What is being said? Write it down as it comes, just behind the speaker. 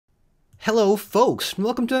Hello folks, and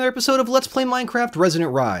welcome to another episode of Let's Play Minecraft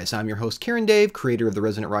Resonant Rise. I'm your host Kieran Dave, creator of the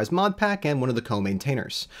Resonant Rise mod pack and one of the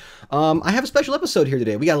co-maintainers. I have a special episode here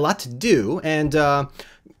today. We got a lot to do and a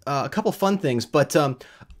couple fun things, but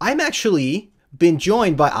I'm actually been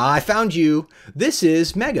joined by, I found you, this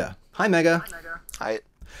is Mega. Hi Mega. Hi Mega. Hi.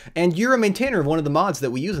 And you're a maintainer of one of the mods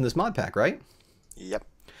that we use in this mod pack, right? Yep.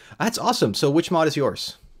 That's awesome. So which mod is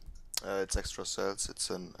yours? It's ExtraCells.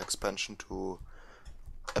 It's an expansion to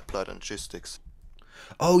applied Energistics.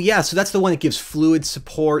 Oh yeah, so that's the one that gives fluid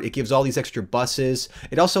support, it gives all these extra buses.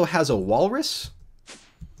 It also has a walrus?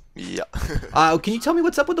 Yeah. Can you tell me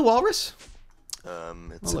what's up with the walrus?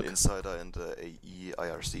 It's an insider in the AE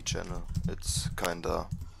IRC channel. It's kinda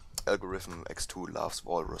algorithm X2 loves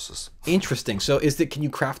walruses. Interesting. So can you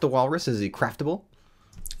craft the walrus? Is it craftable?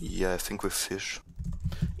 Yeah, I think with fish.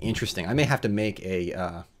 Interesting. I may have to make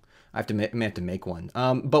a I may have to make one.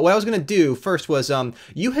 But what I was going to do first was,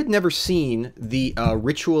 you had never seen the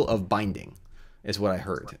Ritual of Binding, is what I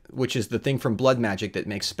heard, which is the thing from Blood Magic that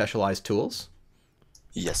makes specialized tools.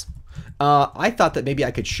 Yes. I thought that maybe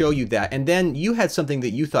I could show you that, and then you had something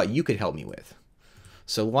that you thought you could help me with.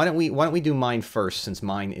 So why don't we do mine first, since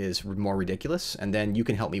mine is more ridiculous, and then you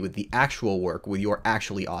can help me with the actual work with your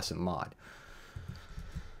actually awesome mod.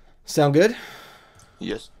 Sound good?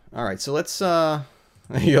 Yes. All right. So let's.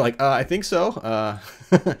 You're like, I think so.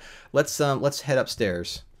 Let's head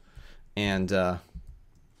upstairs, and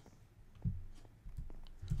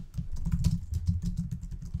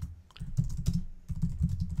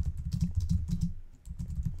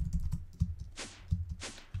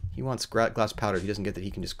he wants glass powder. He doesn't get that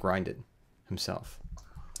he can just grind it himself.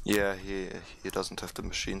 Yeah, he doesn't have the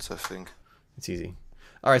machines, I think. It's easy.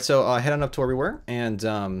 All right, so head on up to where we were, and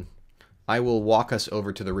I will walk us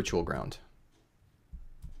over to the ritual ground.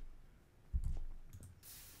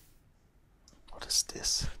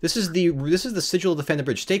 This? This is the sigil of the Defend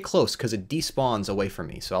Bridge. Stay close because it despawns away from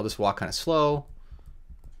me. So I'll just walk kind of slow.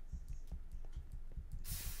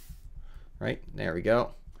 Right, there we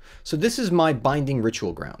go. So this is my binding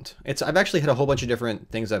ritual ground. I've actually had a whole bunch of different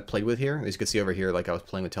things I've played with here. As you can see over here, like I was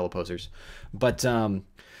playing with teleposers. But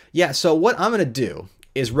yeah, so what I'm gonna do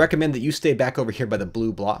is recommend that you stay back over here by the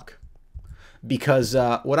blue block. Because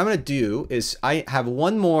what I'm going to do is I have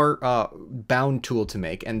one more bound tool to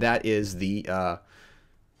make, and that is the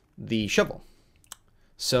shovel.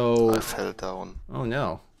 So I fell down. Oh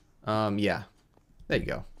no. Yeah. There you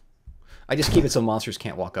go. I just keep it so monsters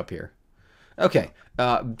can't walk up here. Okay.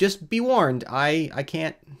 Just be warned. I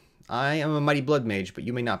am a mighty blood mage, but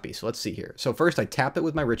you may not be. So let's see here. So first I tap it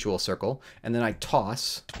with my ritual circle, and then I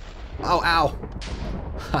toss. Oh, ow.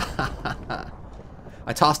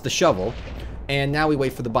 I toss the shovel. And now we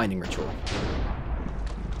wait for the binding ritual.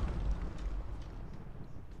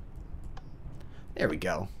 There we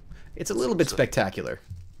go. It's a little bit spectacular.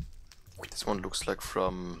 This one looks like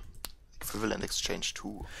from Equivalent Exchange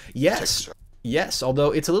 2. Yes. Texture. Yes,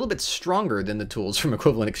 although it's a little bit stronger than the tools from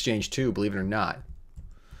Equivalent Exchange 2, believe it or not.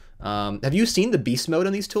 Have you seen the beast mode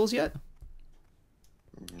on these tools yet?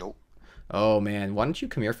 Nope. Oh man, why don't you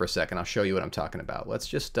come here for a second? I'll show you what I'm talking about. Let's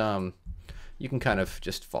just, you can kind of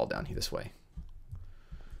just fall down here this way.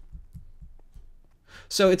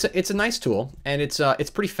 So it's a nice tool, and it's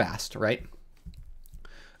pretty fast, right?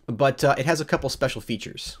 But it has a couple special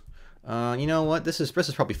features. You know what? This is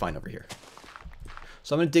probably fine over here.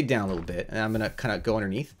 So I'm gonna dig down a little bit, and I'm gonna kind of go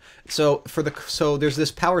underneath. So there's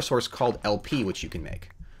this power source called LP, which you can make.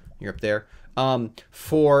 You're up there. And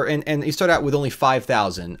you start out with only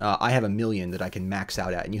 5,000. I have 1,000,000 that I can max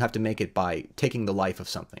out at, and you have to make it by taking the life of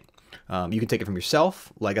something. You can take it from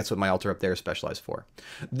yourself, like that's what my altar up there is specialized for.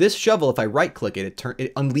 This shovel, if I right-click it,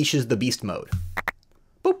 it unleashes the beast mode.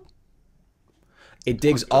 Boop! It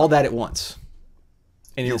digs all that at once.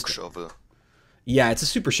 Nuke shovel. Yeah, it's a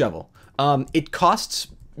super shovel. It costs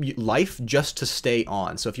life just to stay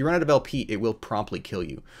on, so if you run out of LP, it will promptly kill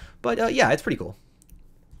you. But yeah, it's pretty cool.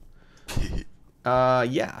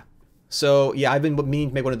 Yeah. So, yeah, I've been meaning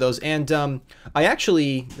to make one of those, and I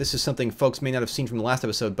actually, this is something folks may not have seen from the last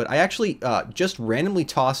episode, but I actually just randomly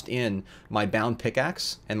tossed in my bound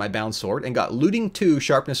pickaxe and my bound sword, and got looting 2,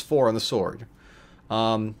 sharpness 4 on the sword.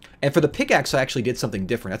 And for the pickaxe, I actually did something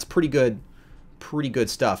different. That's pretty good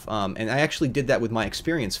stuff, and I actually did that with my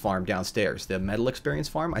experience farm downstairs, the metal experience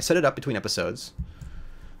farm. I set it up between episodes.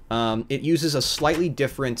 it uses a slightly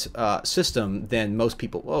different system than most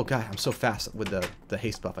people. Oh god, I'm so fast with the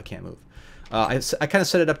haste buff, I can't move. I kind of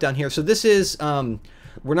set it up down here. So this is,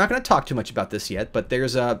 we're not going to talk too much about this yet, but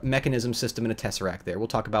there's a mechanism system and a tesseract there. We'll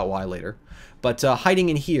talk about why later. But hiding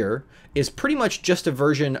in here is pretty much just a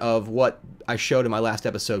version of what I showed in my last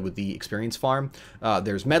episode with the experience farm.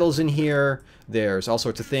 There's metals in here. There's all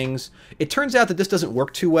sorts of things. It turns out that this doesn't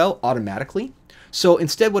work too well automatically. So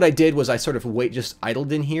instead what I did was I sort of just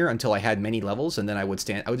idled in here until I had many levels, and then I would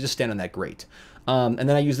just stand on that grate. And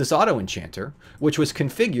then I used this auto enchanter, which was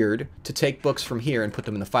configured to take books from here and put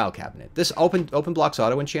them in the file cabinet. This open blocks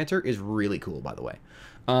auto enchanter is really cool, by the way.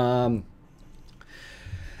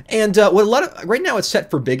 Right now it's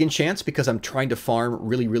set for big enchants because I'm trying to farm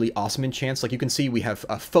really, really awesome enchants. Like you can see, we have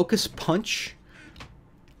a focus punch,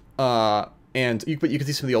 but you can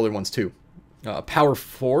see some of the older ones too. Power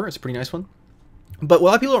 4 is a pretty nice one. But what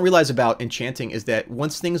a lot of people don't realize about enchanting is that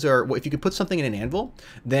once things are, if you could put something in an anvil,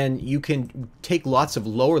 then you can take lots of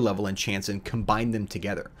lower level enchants and combine them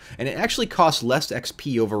together. And it actually costs less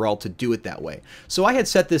XP overall to do it that way. So I had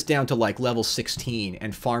set this down to like level 16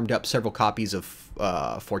 and farmed up several copies of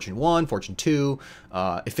Fortune 1, Fortune 2,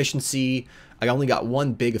 Efficiency. I only got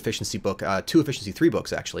one big efficiency book, 2 efficiency 3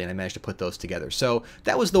 books actually, and I managed to put those together. So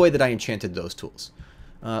that was the way that I enchanted those tools.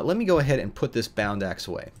 Let me go ahead and put this bound axe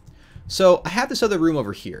away. So I have this other room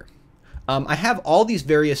over here. I have all these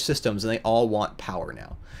various systems and they all want power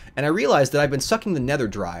now. And I realized that I've been sucking the nether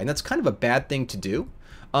dry, and that's kind of a bad thing to do.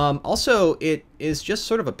 Also, it is just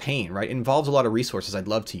sort of a pain, right? It involves a lot of resources I'd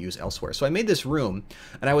love to use elsewhere. So I made this room,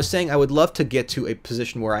 and I was saying I would love to get to a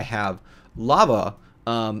position where I have lava,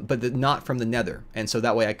 but not from the nether. And so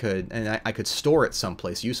that way I could store it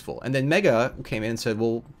someplace useful. And then Mega came in and said,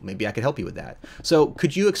 well, maybe I could help you with that. So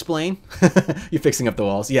could you explain? You're fixing up the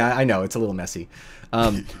walls. Yeah, I know, it's a little messy.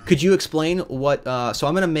 Could you explain what, so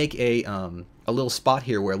I'm going to make a little spot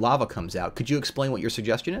here where lava comes out. Could you explain what your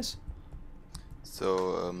suggestion is?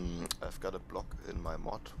 So I've got a block in my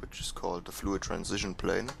mod which is called the fluid transition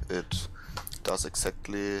plane. It does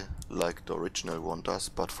exactly like the original one does,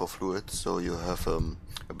 but for fluids. So you have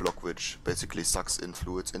a block which basically sucks in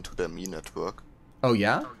fluids into the ME network. Oh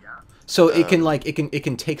yeah? So it can like it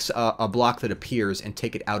can take a block that appears and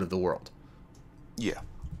take it out of the world. Yeah.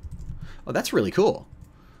 Oh, that's really cool.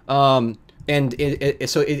 And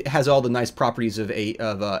so it has all the nice properties of a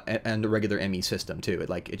regular ME system too.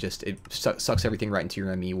 It sucks everything right into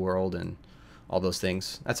your ME world and all those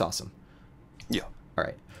things. That's awesome. Yeah. All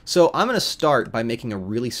right. So I'm going to start by making a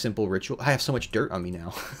really simple ritual. I have so much dirt on me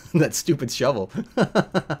now. That stupid shovel.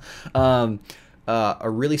 A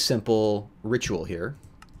really simple ritual here.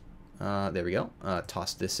 There we go.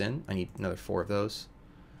 Toss this in. I need another 4 of those.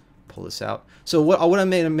 Pull this out. So what I'm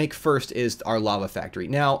going to make first is our lava factory.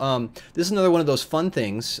 Now, this is another one of those fun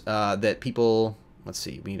things that people... Let's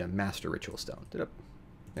see. We need a master ritual stone.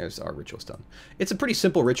 There's our ritual stone. It's a pretty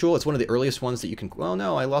simple ritual. It's one of the earliest ones that you can... Oh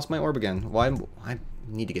no, I lost my orb again. Why? I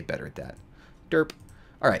need to get better at that. Derp.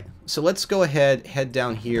 Alright, so let's go ahead, head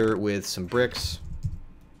down here with some bricks.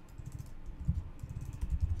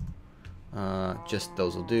 Just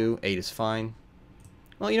those will do. 8 is fine.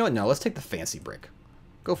 Well, you know what? No, let's take the fancy brick.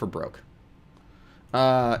 Go for broke.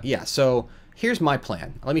 Yeah, so here's my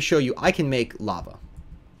plan. Let me show you. I can make lava.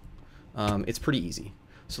 It's pretty easy.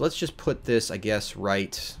 So let's just put this, I guess,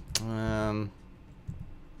 right... how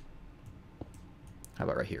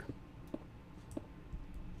about right here?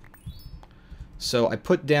 So I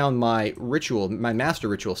put down my master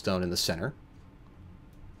ritual stone in the center.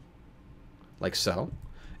 Like so.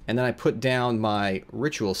 And then I put down my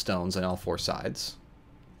ritual stones on all 4 sides.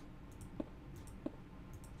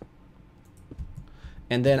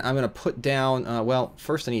 And then I'm going to put down, well,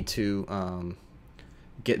 first I need to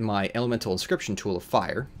get my elemental inscription tool of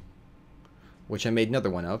fire, which I made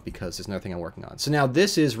another one of because there's another thing I'm working on. So now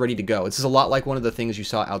this is ready to go. This is a lot like one of the things you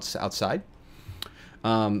saw outside,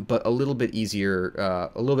 but a little bit easier,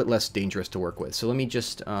 a little bit less dangerous to work with. So let me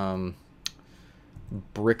just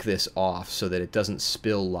brick this off so that it doesn't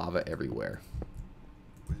spill lava everywhere.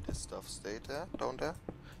 Will this stuff stay there, down there?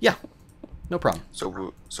 Yeah, no problem. So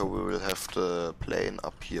we will have the plane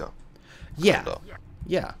up here. Yeah,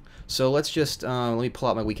 yeah. So let's just, let me pull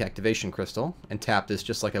out my weak activation crystal and tap this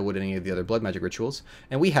just like I would in any of the other blood magic rituals.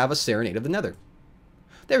 And we have a Serenade of the Nether.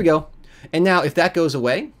 There we go. And now if that goes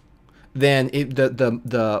away, then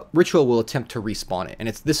the ritual will attempt to respawn it. And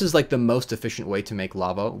this is like the most efficient way to make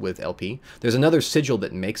lava with LP. There's another sigil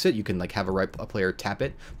that makes it. You can like have a player tap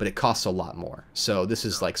it, but it costs a lot more. So this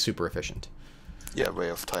is like super efficient. Yeah, Way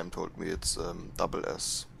of Time told me it's double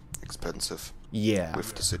as expensive. Yeah.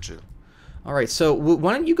 With the sigil. All right, so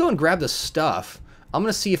why don't you go and grab the stuff? I'm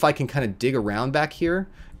going to see if I can kind of dig around back here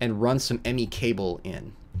and run some ME cable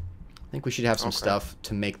in. I think we should have some stuff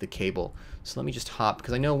to make the cable. So let me just hop,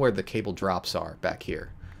 because I know where the cable drops are back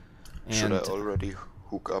here. And should I already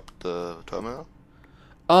hook up the terminal?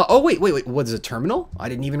 Oh, wait. What is a terminal? I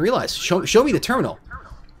didn't even realize. Show me the terminal.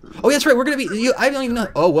 Oh, yeah, that's right. We're going to be... I don't even know...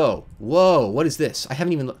 Oh, whoa. Whoa, what is this? I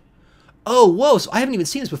haven't even... Oh, whoa. So I haven't even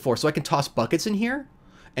seen this before. So I can toss buckets in here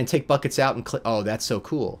and take buckets out and click... Oh, that's so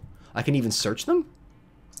cool. I can even search them?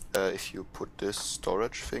 If you put this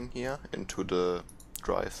storage thing here into the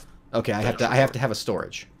drive. Okay, I have to have a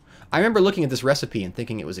storage. I remember looking at this recipe and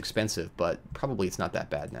thinking it was expensive, but probably it's not that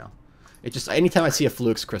bad now. It just... Anytime I see a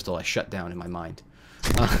Fluix crystal, I shut down in my mind.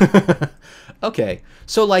 Okay,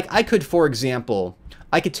 so like I could, for example...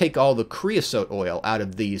 I could take all the creosote oil out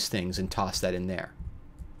of these things and toss that in there.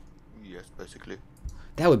 Yes, basically.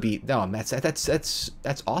 That would be that's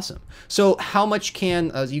awesome. So how much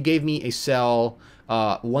can you gave me a cell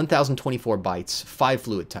 1024 bytes, 5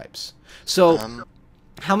 fluid types. So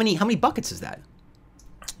how many buckets is that?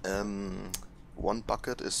 1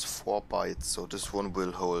 bucket is 4 bytes, so this one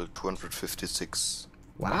will hold 256.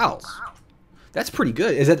 Wow. That's pretty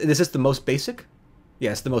good. Is this the most basic?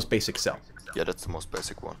 Yeah, it's the most basic cell. Yeah, that's the most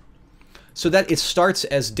basic one. So that it starts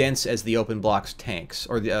as dense as the open blocks tanks,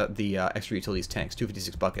 or the extra utilities tanks,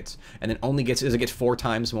 256 buckets, and then only does it get 4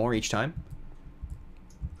 times more each time?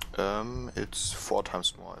 It's 4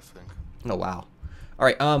 times more, I think. Oh wow! All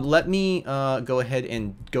right, let me go ahead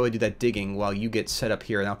and do that digging while you get set up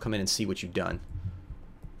here, and I'll come in and see what you've done.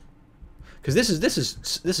 Because this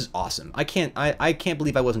is awesome. I can't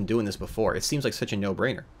believe I wasn't doing this before. It seems like such a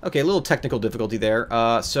no-brainer. Okay, a little technical difficulty there.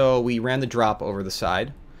 So we ran the drop over the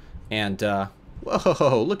side, and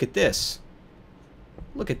whoa! Look at this.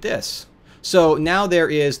 Look at this. So now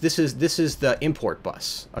this is the import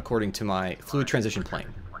bus according to my fluid transition plane.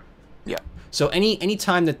 Yeah. So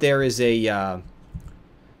anytime that there is anytime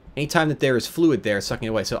that there is fluid there sucking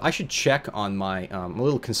away. So I should check on my. I'm a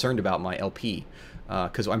little concerned about my LP.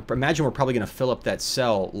 Because I imagine we're probably going to fill up that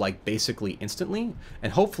cell, like, basically instantly.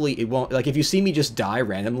 And hopefully it won't... Like, if you see me just die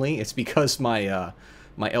randomly, it's because my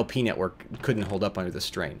my LP network couldn't hold up under the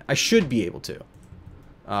strain. I should be able to.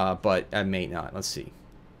 But I may not. Let's see.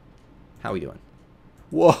 How are we doing?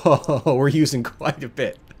 Whoa! We're using quite a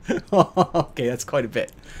bit. Okay, that's quite a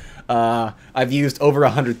bit. I've used over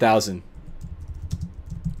 100,000.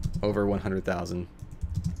 Over 100,000.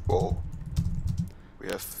 Whoa. We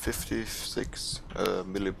have 56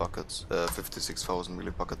 millibuckets, 56,000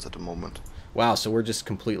 millibuckets at the moment. Wow, so we're just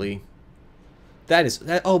completely...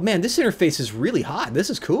 Oh man, this interface is really hot. This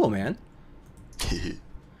is cool, man.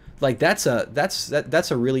 Like that's a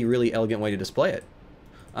really, really elegant way to display it.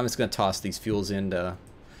 I'm just gonna toss these fuels in.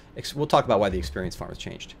 We'll talk about why the experience farm has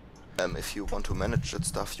changed. If you want to manage that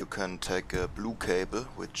stuff, you can take a blue cable,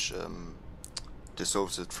 which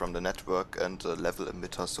dissolves it from the network, and a level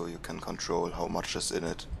emitter, so you can control how much is in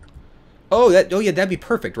it. Oh yeah, that'd be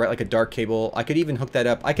perfect, right? Like a dark cable. I could even hook that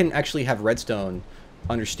up. I can actually have Redstone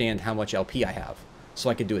understand how much LP I have, so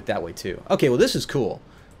I could do it that way too. Okay, well this is cool.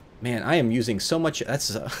 Man, I am using so much.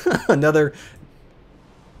 That's another.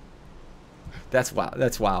 That's wow.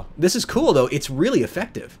 That's wow. This is cool though. It's really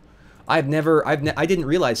effective. I didn't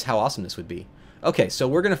realize how awesome this would be. Okay, so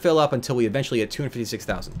we're gonna fill up until we eventually get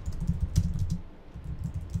 256,000.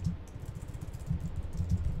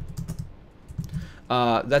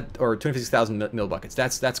 Or 256,000 millibuckets.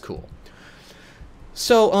 That's cool.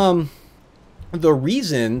 So the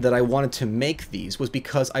reason that I wanted to make these was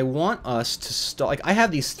because I want us to start. Like I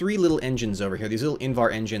have these 3 little engines over here, these little Invar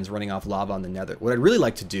engines running off lava on the Nether. What I'd really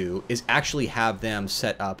like to do is actually have them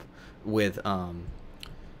set up with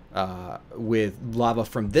lava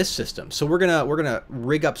from this system. So we're gonna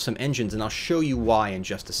rig up some engines, and I'll show you why in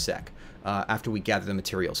just a sec after we gather the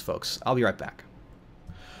materials, folks. I'll be right back.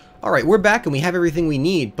 All right, we're back and we have everything we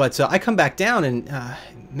need, but I come back down and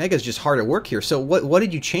Mega's just hard at work here. So what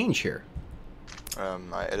did you change here?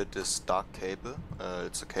 I added this dark cable.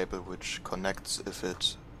 It's a cable which connects if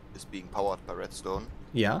it is being powered by redstone.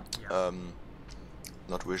 Yeah.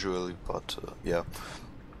 Not visually, but yeah.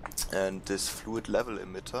 And this fluid level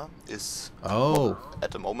emitter is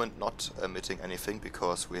at the moment not emitting anything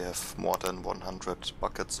because we have more than 100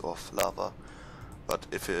 buckets of lava. But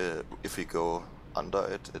if we go under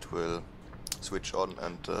it, it will switch on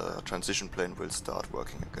and the transition plane will start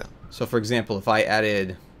working again. So for example, if I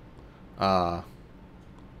added another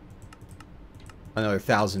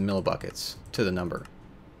 1,000 millibuckets to the number,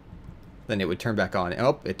 then it would turn back on.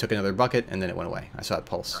 Oh, it took another bucket and then it went away. I saw it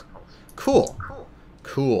pulse. Cool.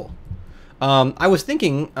 Cool. I was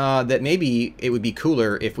thinking that maybe it would be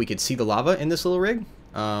cooler if we could see the lava in this little rig.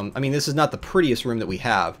 I mean, this is not the prettiest room that we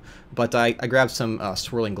have, but I grabbed some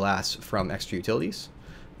swirling glass from ExtraUtilities,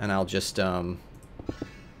 and I'll just, there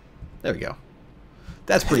we go.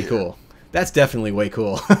 That's pretty cool. That's definitely way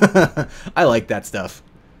cool. I like that stuff.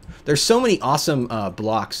 There's so many awesome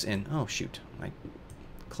blocks in, oh shoot, I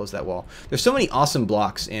closed that wall. There's so many awesome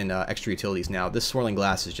blocks in ExtraUtilities now. This swirling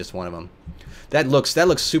glass is just one of them. That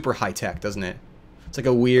looks super high tech, doesn't it? It's like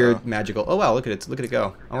a weird magical. Oh wow, look at it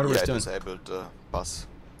go. I wonder what it's doing. Disabled bus.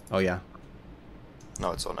 Oh yeah.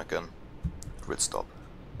 Now it's on again. It will stop.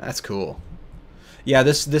 That's cool. Yeah,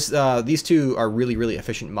 these two are really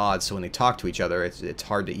efficient mods. So when they talk to each other, it's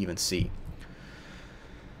hard to even see.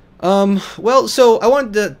 Well, so I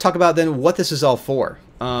wanted to talk about then what this is all for.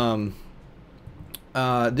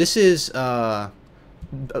 This is a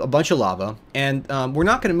bunch of lava, and we're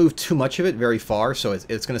not going to move too much of it very far, so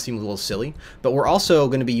it's going to seem a little silly, but we're also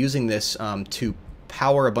going to be using this to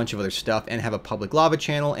power a bunch of other stuff and have a public lava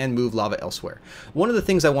channel and move lava elsewhere. One of the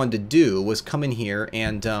things I wanted to do was come in here,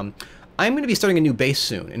 and I'm going to be starting a new base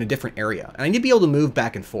soon in a different area, and I need to be able to move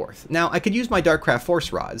back and forth. Now, I could use my Darkcraft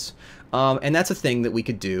Force Rods, and that's a thing that we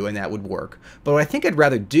could do, and that would work, but what I think I'd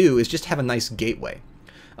rather do is just have a nice gateway.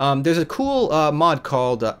 There's a cool mod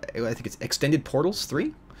called, I think it's Extended Portals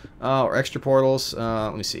 3? Or Extra Portals,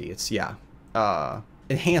 let me see, it's, yeah,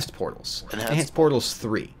 Enhanced Portals. Enhanced Portals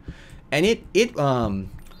 3. And it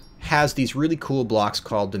has these really cool blocks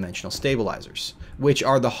called Dimensional Stabilizers, which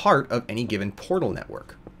are the heart of any given portal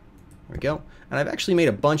network. There we go. And I've actually made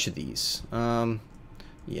a bunch of these.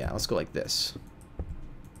 Yeah, let's go like this.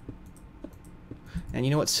 And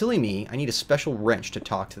you know what, silly me, I need a special wrench to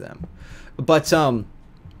talk to them. But,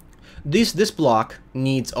 this block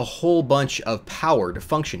needs a whole bunch of power to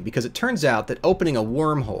function, because it turns out that opening a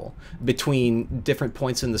wormhole between different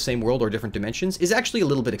points in the same world or different dimensions is actually a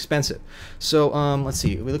little bit expensive. So let's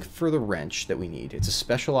see, we look for the wrench that we need. It's a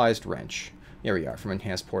specialized wrench. There we are, from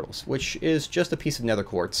Enhanced Portals, which is just a piece of nether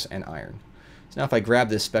quartz and iron. So now if I grab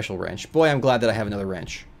this special wrench, boy, I'm glad that I have another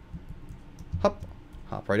wrench. Hop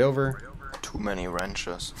right over. Too many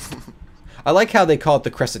wrenches. I like how they call it the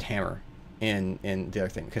crescent hammer in the other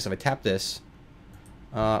thing. Okay, so if I tap this,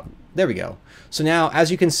 there we go. So now, as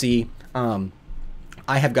you can see, I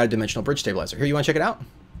have got a dimensional bridge stabilizer. Here, you want to check it out?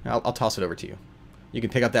 I'll toss it over to you. You can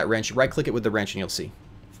pick up that wrench, right-click it with the wrench, and you'll see.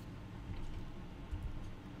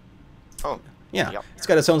 Oh. Yeah, yep. It's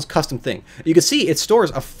got its own custom thing. You can see it stores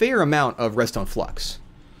a fair amount of redstone flux.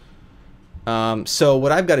 So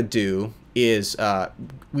what I've got to do is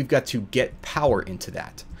we've got to get power into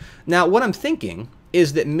that. Now, what I'm thinking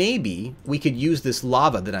is that maybe we could use this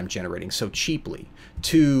lava that I'm generating so cheaply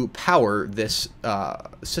to power this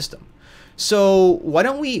system. So why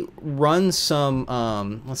don't we run some,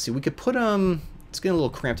 let's see, we could put them, it's getting a little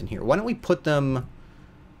cramped in here. Why don't we put them,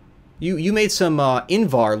 you made some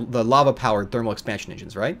Invar, the lava-powered thermal expansion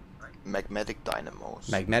engines, right? Magmatic dynamos.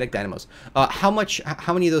 Magmatic dynamos. How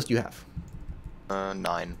many of those do you have?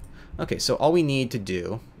 9. Okay, so all we need to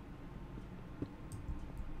do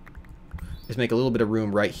is make a little bit of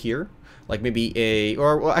room right here, like maybe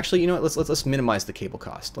well, actually, you know what? Let's minimize the cable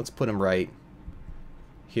cost. Let's put them right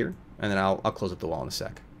here, and then I'll close up the wall in a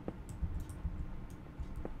sec.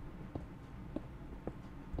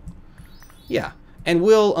 Yeah, and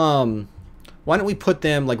we'll why don't we put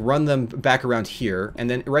them, like, run them back around here, and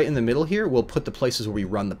then right in the middle here, we'll put the places where we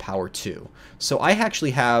run the power to. So I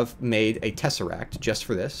actually have made a tesseract just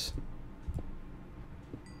for this.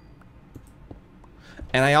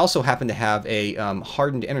 And I also happen to have a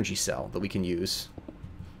hardened energy cell that we can use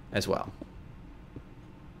as well.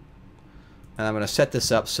 And I'm going to set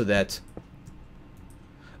this up so that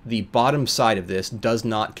the bottom side of this does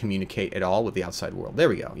not communicate at all with the outside world. There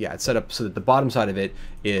we go. Yeah, it's set up so that the bottom side of it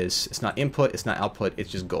is, it's not input, it's not output, it's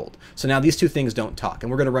just gold. So now these two things don't talk,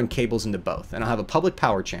 and we're going to run cables into both. And I'll have a public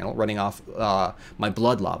power channel running off my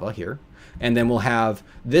blood lava here. And then we'll have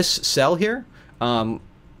this cell here.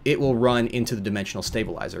 It will run into the dimensional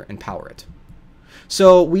stabilizer and power it.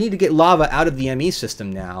 So we need to get lava out of the ME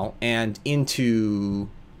system now and into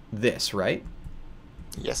this, right?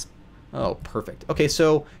 Yes. Oh, perfect. Okay,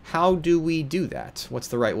 so how do we do that? What's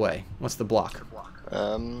the right way? What's the block?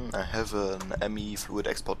 I have an ME fluid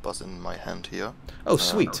export bus in my hand here. Oh,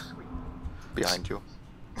 sweet. Behind you.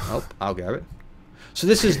 Oh, I'll grab it. So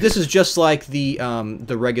this is just like the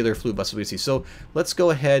regular fluid buses we see. So let's go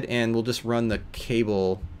ahead and we'll just run the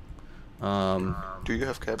cable. Do you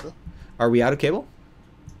have cable? Are we out of cable?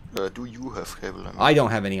 Do you have cable? I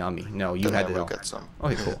don't have any on me. No, you had to. I will get some.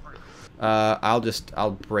 Okay, cool.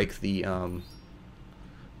 I'll break the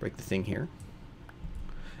thing here,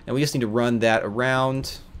 and we just need to run that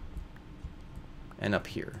around and up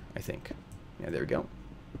here, I think. Yeah, there we go.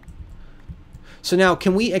 So now,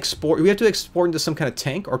 can we export? Do we have to export into some kind of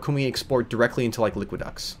tank, or can we export directly into like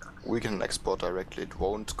Liquiducts? We can export directly. It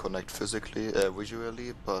won't connect physically,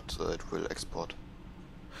 visually, but it will export.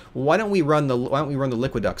 Why don't we run the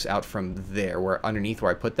Liquiducts out from there, where underneath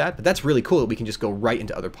where I put that? But that's really cool that we can just go right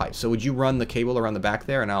into other pipes. So would you run the cable around the back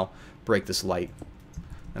there, and I'll break this light,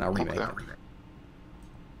 and I'll remake it.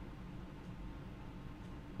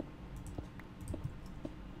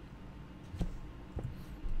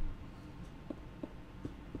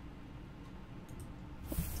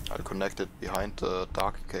 I'll connect it behind the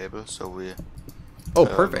dark cable, so we... Oh,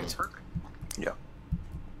 perfect. Yeah.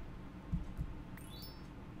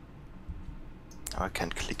 I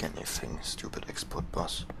can't click anything, stupid export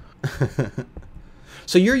bus.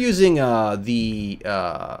 So you're using was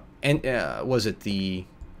it the...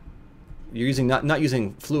 You're using not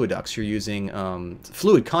using fluid ducts, you're using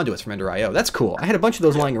fluid conduits from Ender.io. That's cool. I had a bunch of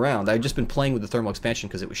those lying around. I've just been playing with the thermal expansion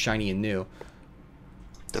because it was shiny and new.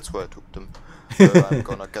 That's why I took them. I'm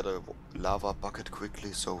gonna get a lava bucket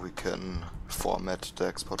quickly so we can format the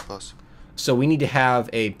export bus. So we need to have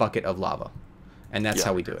a bucket of lava, and that's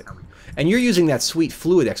how we do it. And you're using that sweet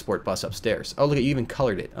fluid export bus upstairs. Oh, look at you even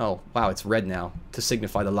colored it. Oh, wow, it's red now to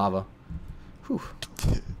signify the lava. Whew.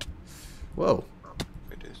 Whoa.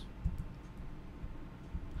 It is.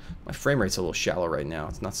 My frame rate's a little shallow right now.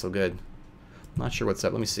 It's not so good. Not sure what's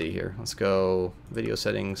up. Let me see here. Let's go video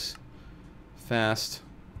settings. Fast.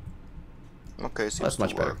 Okay, seems that's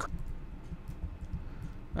much better.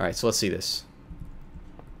 Alright, so let's see this.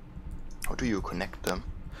 How do you connect them?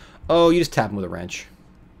 Oh, you just tap them with a wrench.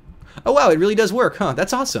 Oh wow, it really does work, huh?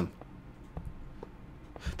 That's awesome.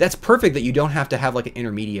 That's perfect that you don't have to have like an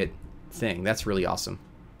intermediate thing. That's really awesome.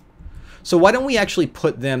 So why don't we actually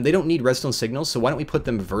put them, they don't need redstone signals, so why don't we put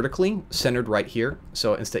them vertically, centered right here.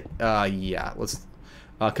 So instead, yeah, let's,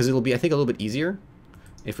 because it'll be, I think, a little bit easier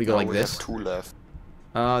if we go like this. We have 2 left.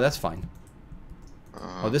 That's fine.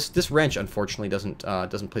 Oh, this wrench unfortunately doesn't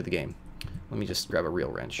play the game. Let me just grab a real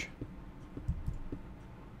wrench.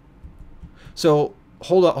 So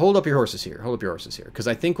hold up your horses here. Hold up your horses here, because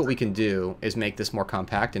I think what we can do is make this more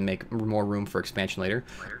compact and make more room for expansion later.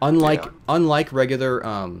 Unlike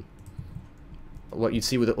regular what you'd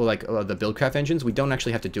see with like the Buildcraft engines, we don't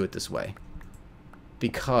actually have to do it this way,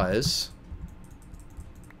 because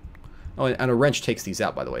and a wrench takes these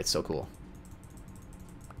out. By the way, it's so cool.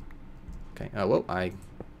 Okay.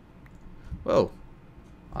 Whoa!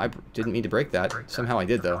 I didn't mean to break that. Somehow I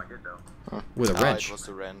did though. With a wrench. It was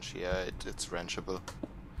the wrench. Yeah, it's wrenchable.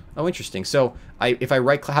 Oh, interesting. So if I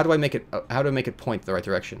right, how do I make it point the right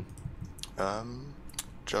direction?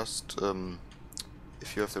 Just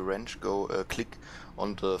if you have the wrench, go click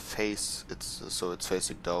on the face. So it's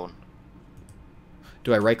facing down.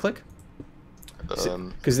 Do I right click?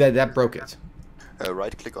 Because that broke it.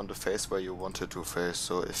 Right click on the face where you want it to face.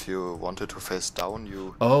 So if you want it to face down,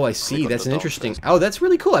 you... Oh, I see. That's an interesting... Oh, that's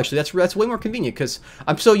really cool, actually. That's way more convenient, because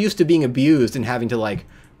I'm so used to being abused and having to, like,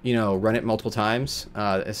 you know, run it multiple times.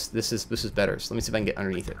 This is better. So let me see if I can get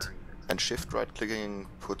underneath it. And shift right clicking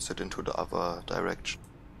puts it into the other direction.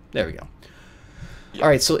 There we go. Yeah. All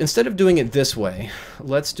right, so instead of doing it this way,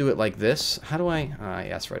 let's do it like this. How do I... yeah,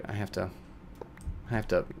 that's right. I have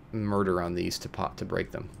to murder on these to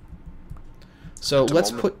break them. So let's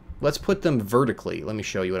put them vertically. Let me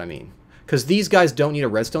show you what I mean. Because these guys don't need a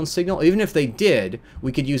redstone signal. Even if they did,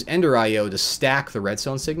 we could use Ender.io to stack the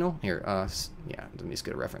redstone signal. Here, yeah, let me just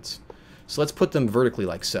get a reference. So let's put them vertically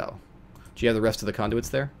like so. Do you have the rest of the conduits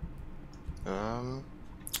there? Oh,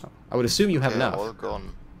 I would assume you have enough. All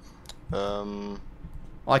gone. Well,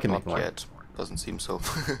 I can make more. Yet. Doesn't seem so.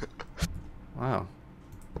 Wow.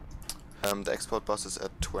 The export bus is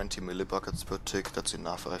at 20 millibuckets per tick. That's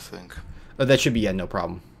enough, I think. Oh, that should be, yeah, no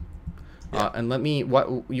problem. Yeah. And let me, you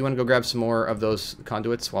want to go grab some more of those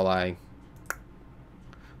conduits while I...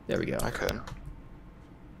 There we go. I can.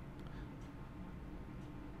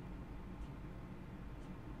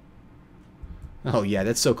 Oh yeah,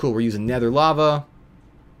 that's so cool. We're using nether lava.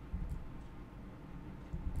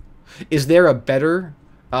 Is there a better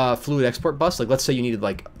fluid export bus? Like, let's say you needed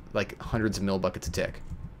like hundreds of millibuckets a tick.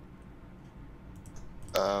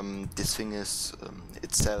 This thing is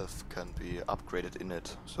itself can be upgraded in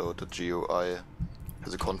it. So the GUI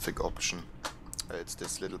has a config option. It's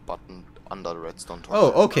this little button under the redstone top.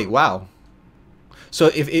 Oh, okay, wow. So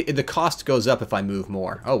if the cost goes up if I move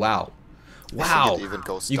more. Oh, wow. Wow.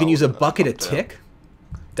 You can use a bucket a tick?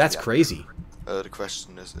 That's crazy. The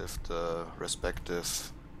question is if the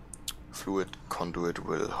respective fluid conduit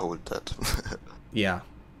will hold that. Yeah.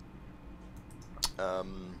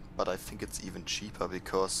 But I think it's even cheaper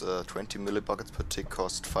because 20 millibuckets per tick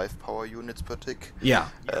cost 5 power units per tick. Yeah.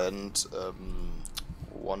 And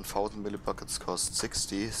 1000 millibuckets cost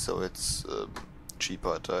 60, so it's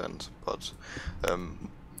cheaper at the end. But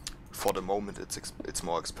for the moment, it's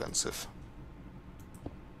more expensive.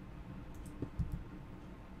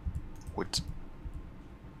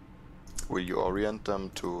 Will you orient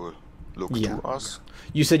them to look to us?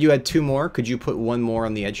 You said you had 2 more. Could you put 1 more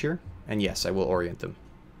on the edge here? And yes, I will orient them.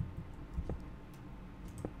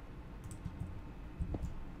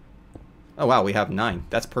 Oh wow, we have 9.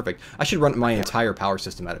 That's perfect. I should run my entire power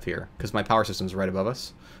system out of here, because my power system is right above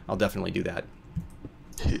us. I'll definitely do that.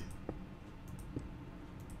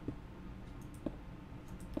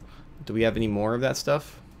 Do we have any more of that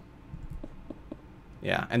stuff?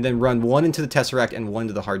 Yeah, and then run 1 into the Tesseract and 1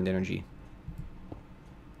 to the hardened energy.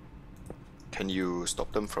 Can you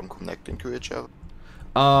stop them from connecting to each other?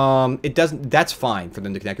 It doesn't. That's fine for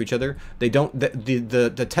them to connect to each other. They don't.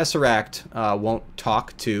 The Tesseract won't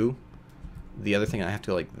talk to the other thing. I have to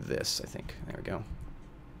go like this, I think. There we go.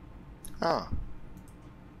 Ah.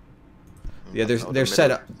 Yeah, they're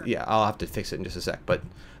set up. Yeah, I'll have to fix it in just a sec. But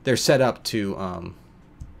they're set up to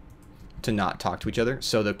not talk to each other,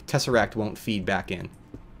 so the Tesseract won't feed back in.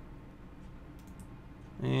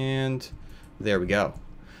 And there we go.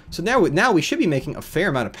 So now we should be making a fair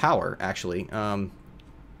amount of power, actually. I'm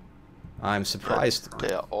surprised.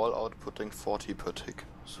 They are all outputting 40 per tick.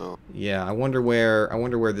 So yeah, I wonder where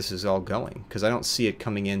this is all going, because I don't see it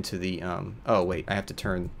coming into the. Oh wait, I have to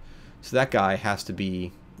turn. So that guy has to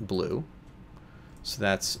be blue. So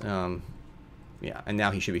that's yeah, and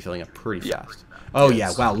now he should be filling up pretty fast. Oh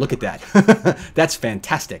yes. Yeah, wow, look at that. That's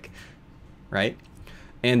fantastic, right?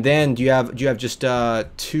 And then do you have just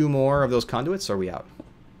 2 more of those conduits? Or are we out?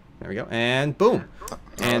 There we go, and boom,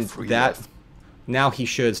 and that. Now he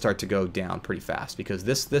should start to go down pretty fast, because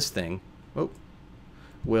this thing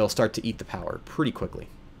will start to eat the power pretty quickly.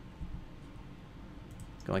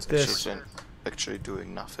 Go like this. Actually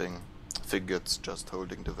doing nothing. I think it's just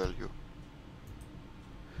holding the value.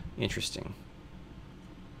 Interesting.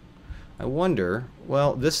 I wonder.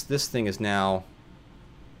 Well, this thing is now.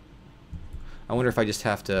 I wonder if I just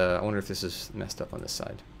have to. I wonder if this is messed up on this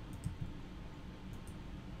side.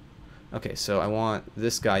 Okay, so I want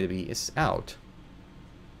this guy to be out.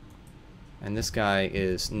 And this guy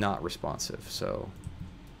is not responsive, so...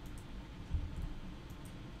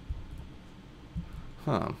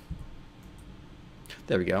 Huh.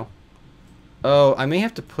 There we go. Oh, I may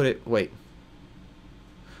have to put it... Wait.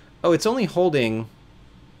 Oh, it's only holding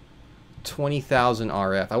 20,000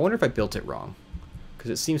 RF. I wonder if I built it wrong, because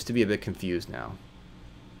it seems to be a bit confused now.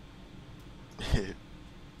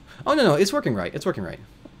 Oh, no, it's working right. It's working right.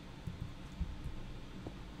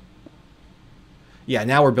 Yeah,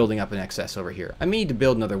 now we're building up an excess over here. I may need to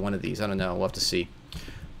build another one of these. I don't know. We'll have to see.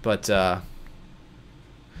 But,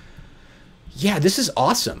 yeah, this is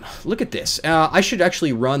awesome. Look at this. I should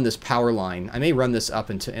actually run this power line. I may run this up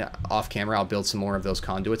into off camera. I'll build some more of those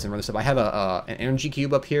conduits and run this up. I have an energy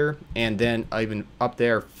cube up here, and then even up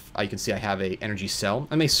there, you can see I have a energy cell.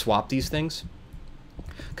 I may swap these things,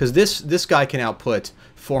 because this guy can output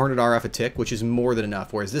 400 RF a tick, which is more than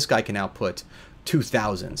enough, whereas this guy can output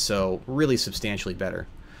 2,000, so really substantially better.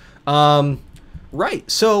 Right,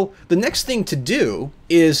 so the next thing to do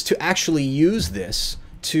is to actually use this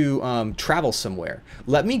to travel somewhere.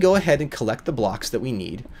 Let me go ahead and collect the blocks that we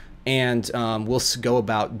need, and we'll go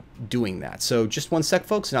about doing that. So just one sec,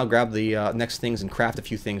 folks, and I'll grab the next things and craft a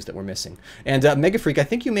few things that we're missing. And Mega Freak, I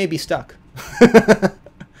think you may be stuck.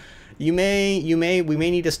 we may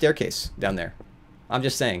need a staircase down there. I'm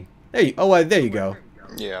just saying. There you go.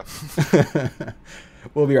 Yeah.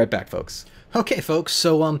 We'll be right back, folks. Okay, folks,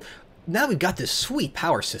 so now we've got this sweet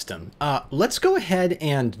power system. Let's go ahead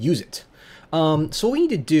and use it. So what we need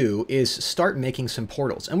to do is start making some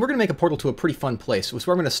portals. And we're going to make a portal to a pretty fun place, so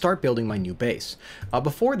where I'm going to start building my new base.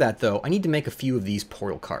 Before that, though, I need to make a few of these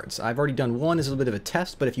portal cards. I've already done one as a little bit of a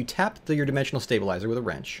test, but if you tap your dimensional stabilizer with a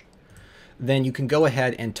wrench, then you can go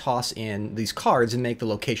ahead and toss in these cards and make the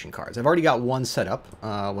location cards. I've already got one set up.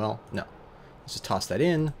 Well, no. Let's just toss that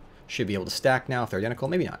in. Should be able to stack now if they're identical.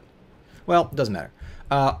 Maybe not. Well, doesn't matter.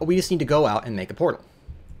 We just need to go out and make a portal.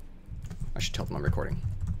 I should tell them I'm recording.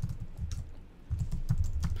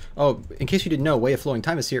 Oh, in case you didn't know, Way of Flowing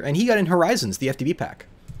Time is here, and he got in Horizons, the FTB pack.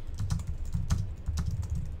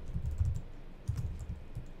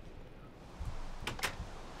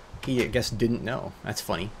 He, I guess, didn't know. That's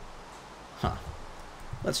funny. Huh.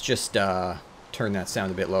 Let's just turn that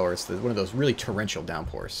sound a bit lower. It's one of those really torrential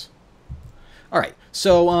downpours. All right,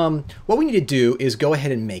 so what we need to do is go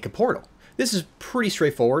ahead and make a portal. This is pretty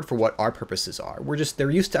straightforward for what our purposes are. They're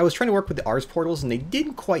used to, I was trying to work with the Rs portals and they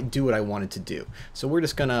didn't quite do what I wanted to do. So we're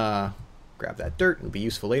just gonna grab that dirt, it'll be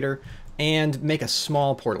useful later, and make a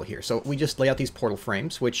small portal here. So we just lay out these portal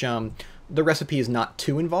frames, which the recipe is not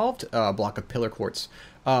too involved. A block of pillar quartz.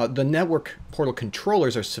 The network portal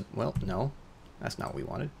controllers are, well, no, that's not what we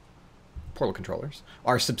wanted. Portal controllers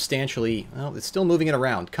are substantially, well, it's still moving it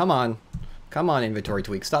around. Come on, inventory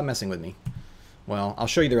tweak, stop messing with me. Well, I'll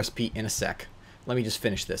show you the recipe in a sec. Let me just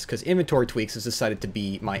finish this, because inventory tweaks has decided to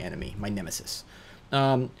be my enemy, my nemesis.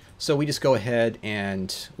 So we just go ahead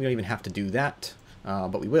and we don't even have to do that,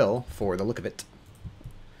 but we will for the look of it.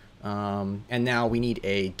 And now we need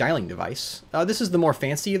a dialing device. This is the more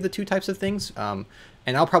fancy of the two types of things, and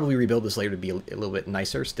I'll probably rebuild this later to be a little bit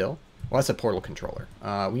nicer still. Well, that's a portal controller.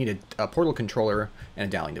 We need a portal controller and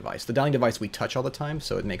a dialing device. The dialing device we touch all the time,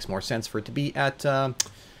 so it makes more sense for it to be at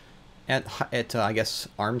I guess,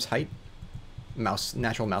 arm's height,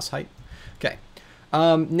 natural mouse height. Okay.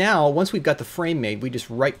 Now, once we've got the frame made, we just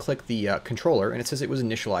right-click the controller, and it says it was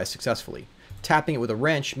initialized successfully. Tapping it with a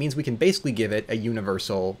wrench means we can basically give it a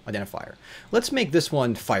universal identifier. Let's make this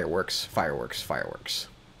one fireworks, fireworks, fireworks.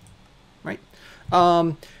 Right?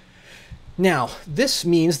 Now, this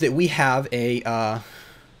means that we have a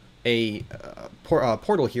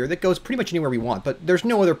portal here that goes pretty much anywhere we want, but there's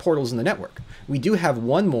no other portals in the network. We do have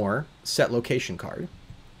one more set location card.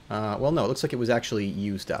 Well, no, it looks like it was actually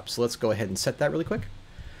used up. So let's go ahead and set that really quick.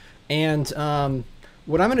 And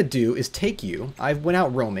what I'm going to do is take you. I went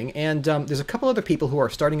out roaming, and there's a couple other people who are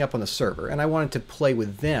starting up on the server, and I wanted to play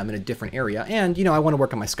with them in a different area. And, you know, I want to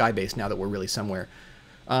work on my sky base now that we're really somewhere.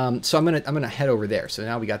 So I'm gonna head over there. So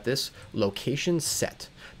now we got this location set.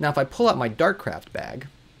 Now if I pull out my Darkcraft bag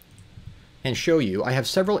and show you, I have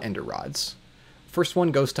several ender rods. First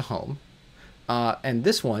one goes to home, and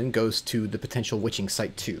this one goes to the potential witching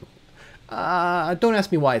site 2. Don't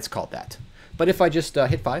ask me why it's called that. But if I just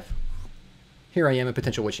hit 5, here I am at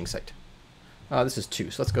potential witching site. This is 2,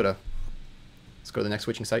 so let's go to the next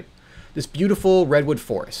witching site. This beautiful redwood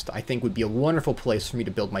forest, I think, would be a wonderful place for me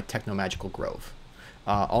to build my techno-magical grove.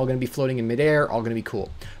 All going to be floating in midair, all going to be cool.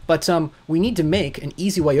 But we need to make an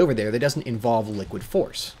easy way over there that doesn't involve liquid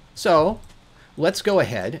force. So let's go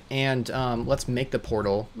ahead and let's make the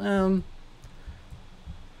portal.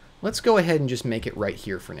 Let's go ahead and just make it right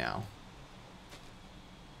here for now.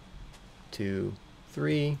 2,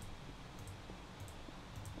 3.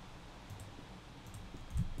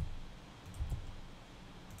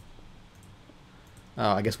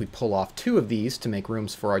 I guess we pull off 2 of these to make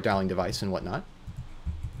rooms for our dialing device and whatnot.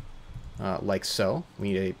 Like so.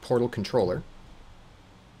 We need a portal controller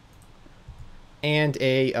and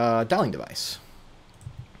a dialing device.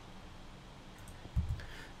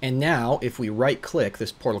 And now, if we right-click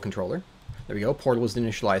this portal controller, there we go, portal was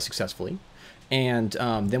initialized successfully, and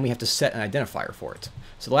then we have to set an identifier for it.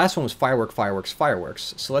 So the last one was firework, fireworks,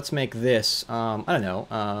 fireworks. So let's make this, I don't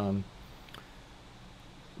know,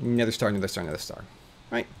 another star, another star, another star.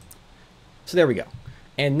 Right? So there we go.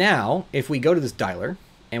 And now, if we go to this dialer,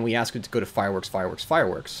 and we ask it to go to fireworks, fireworks,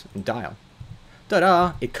 fireworks, and dial,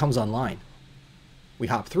 ta-da, it comes online. We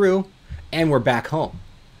hop through, and we're back home.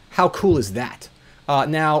 How cool is that?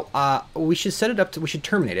 Now, we should set it up to, we should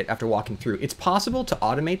terminate it after walking through. It's possible to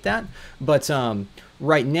automate that, but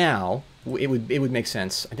right now, it would make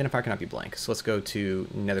sense. Identifier cannot be blank. So let's go to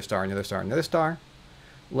another star, another star, another star.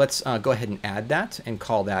 Let's go ahead and add that and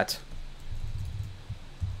call that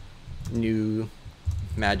New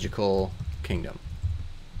Magical Kingdom.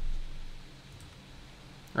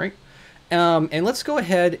 Right? And let's go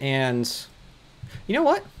ahead and, you know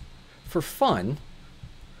what? For fun,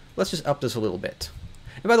 let's just up this a little bit.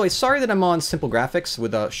 And by the way, sorry that I'm on simple graphics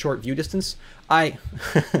with a short view distance.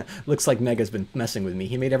 Looks like Mega's been messing with me.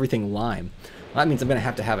 He made everything lime. That means I'm going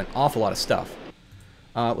to have an awful lot of stuff.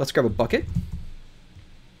 Let's grab a bucket.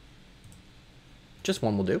 Just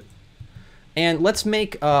one will do. And let's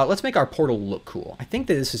make our portal look cool. I think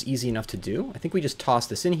that this is easy enough to do. I think we just toss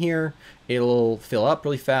this in here. It'll fill up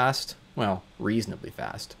really fast. Well, reasonably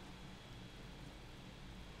fast.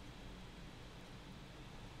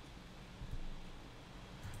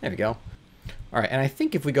 There we go. All right, and I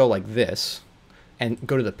think if we go like this and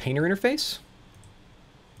go to the painter interface,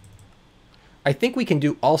 I think we can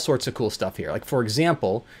do all sorts of cool stuff here. Like, for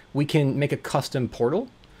example, we can make a custom portal.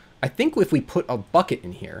 I think if we put a bucket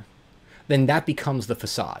in here, then that becomes the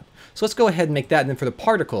facade. So let's go ahead and make that. And then for the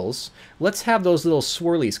particles, let's have those little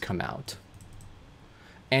swirlies come out.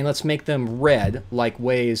 And let's make them red like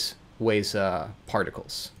Waze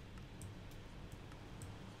particles.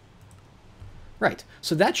 Right,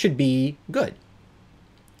 so that should be good.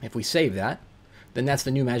 If we save that, then that's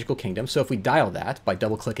the new magical kingdom. So if we dial that by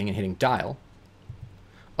double-clicking and hitting dial,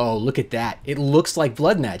 oh, look at that. It looks like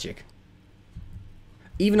blood magic.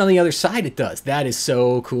 Even on the other side it does. That is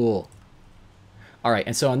so cool. All right,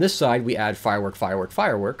 and so on this side, we add firework, firework,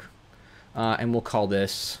 firework. And we'll call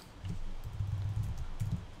this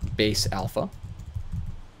base alpha.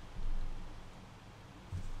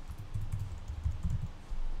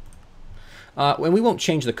 And we won't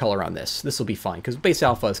change the color on this. This will be fine, because base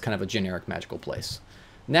alpha is kind of a generic magical place.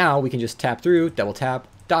 Now we can just tap through, double tap,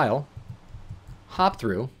 dial, hop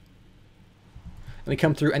through, and we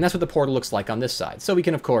come through, and that's what the portal looks like on this side. So we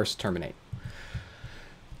can, of course, terminate.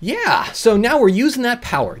 Yeah, so now we're using that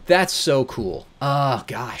power. That's so cool. Oh,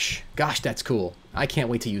 gosh, that's cool. I can't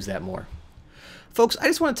wait to use that more. Folks, I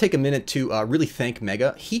just want to take a minute to really thank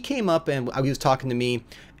Mega. He came up and he was talking to me,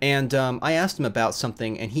 and I asked him about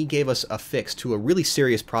something, and he gave us a fix to a really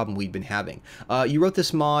serious problem we'd been having. You wrote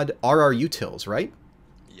this mod, RRUtils, right?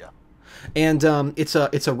 Yeah. And it's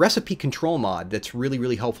a recipe control mod that's really,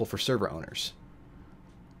 really helpful for server owners.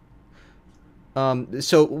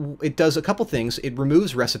 So it does a couple things. It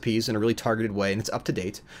removes recipes in a really targeted way, and it's up to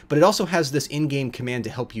date. But it also has this in-game command to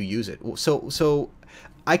help you use it. So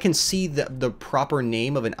I can see the proper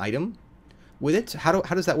name of an item with it. How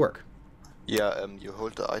does that work? Yeah, you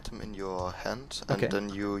hold the item in your hand, and then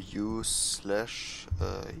you use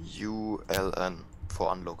 /ULN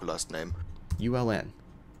for unlocalized name. ULN.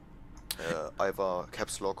 Either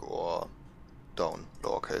caps lock or down,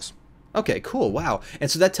 lowercase. Okay, cool. Wow.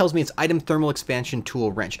 And so that tells me it's item thermal expansion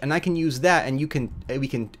tool wrench, and I can use that, and we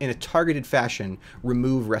can in a targeted fashion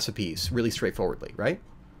remove recipes really straightforwardly, right?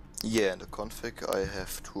 Yeah, in the config I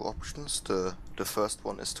have two options. The first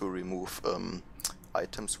one is to remove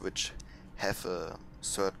items which have a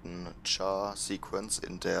certain char sequence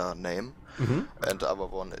in their name, and the other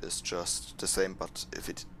one is just the same, but if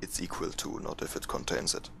it's equal to, not if it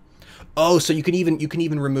contains it. Oh, so you can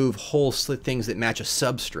even remove whole things that match a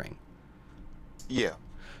substring. Yeah.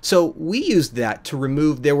 So we used that to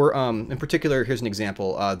remove, there were, in particular, here's an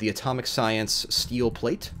example, the Atomic Science steel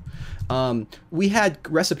plate. We had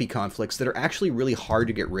recipe conflicts that are actually really hard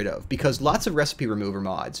to get rid of, because lots of recipe remover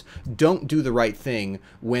mods don't do the right thing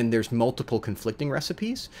when there's multiple conflicting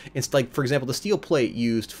recipes. It's like, for example, the steel plate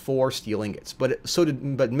used 4 steel ingots, but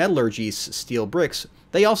metallurgy's steel bricks,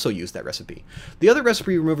 they also used that recipe. The other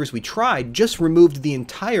recipe removers we tried just removed the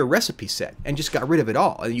entire recipe set and just got rid of it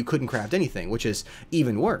all, and you couldn't craft anything, which is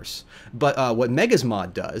even worse. But what Mega's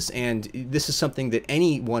mod does, and this is something that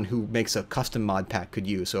anyone who makes a custom mod pack could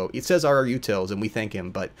use, so it says RRUtils, and we thank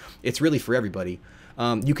him, but it's really for everybody.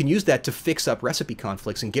 You can use that to fix up recipe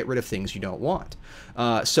conflicts and get rid of things you don't want.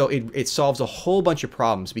 So it solves a whole bunch of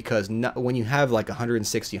problems, because when you have like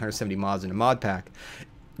 160, 170 mods in a mod pack,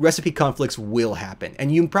 recipe conflicts will happen, and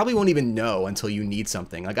you probably won't even know until you need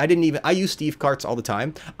something. Like I use Steve carts all the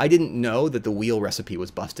time. I didn't know that the wheel recipe was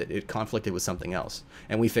busted. It conflicted with something else,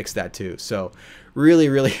 and we fixed that too. So really,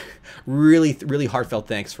 really, really, really heartfelt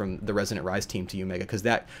thanks from the Resonant Rise team to you, Mega, because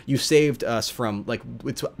that you saved us from, like,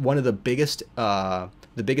 it's one of the biggest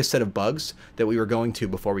set of bugs that we were going to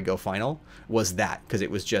before we go final was that, because it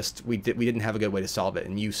was just we didn't have a good way to solve it,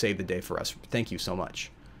 and you saved the day for us. Thank you so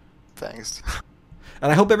much. Thanks.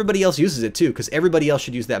 And I hope everybody else uses it too, because everybody else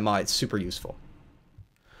should use that mod. It's super useful.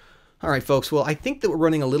 All right, folks. Well, I think that we're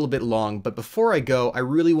running a little bit long, but before I go, I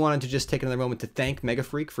really wanted to just take another moment to thank Mega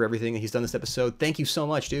Freak for everything that he's done this episode. Thank you so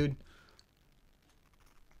much, dude.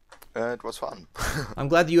 It was fun. I'm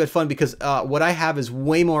glad that you had fun, because what I have is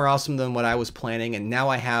way more awesome than what I was planning, and now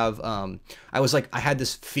I have, I had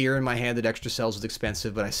this fear in my head that ExtraCells was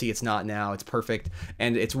expensive, but I see it's not now. It's perfect,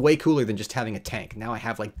 and it's way cooler than just having a tank. Now I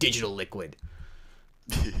have, like, digital liquid.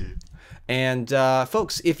 And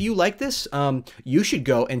folks, if you like this, you should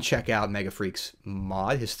go and check out Mega Freak's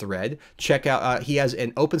mod, his thread. Check out, he has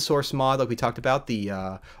an open source mod like we talked about, the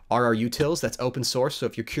RRUtils. That's open source, so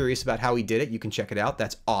if you're curious about how he did it, you can check it out.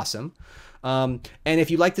 That's awesome. And if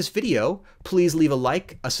you like this video, please leave a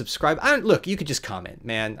like, a subscribe. Look, you could just comment,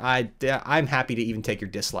 man. I'm happy to even take your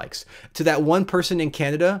dislikes. To that one person in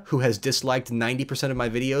Canada who has disliked 90% of my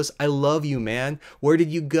videos, I love you, man. Where did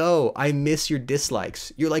you go? I miss your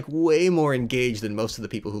dislikes. You're like way more engaged than most of the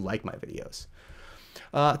people who like my videos.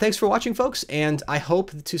 Thanks for watching, folks, and I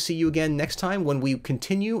hope to see you again next time when we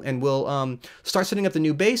continue, and we'll start setting up the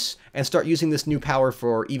new base and start using this new power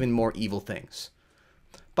for even more evil things.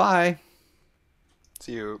 Bye.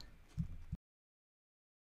 See you.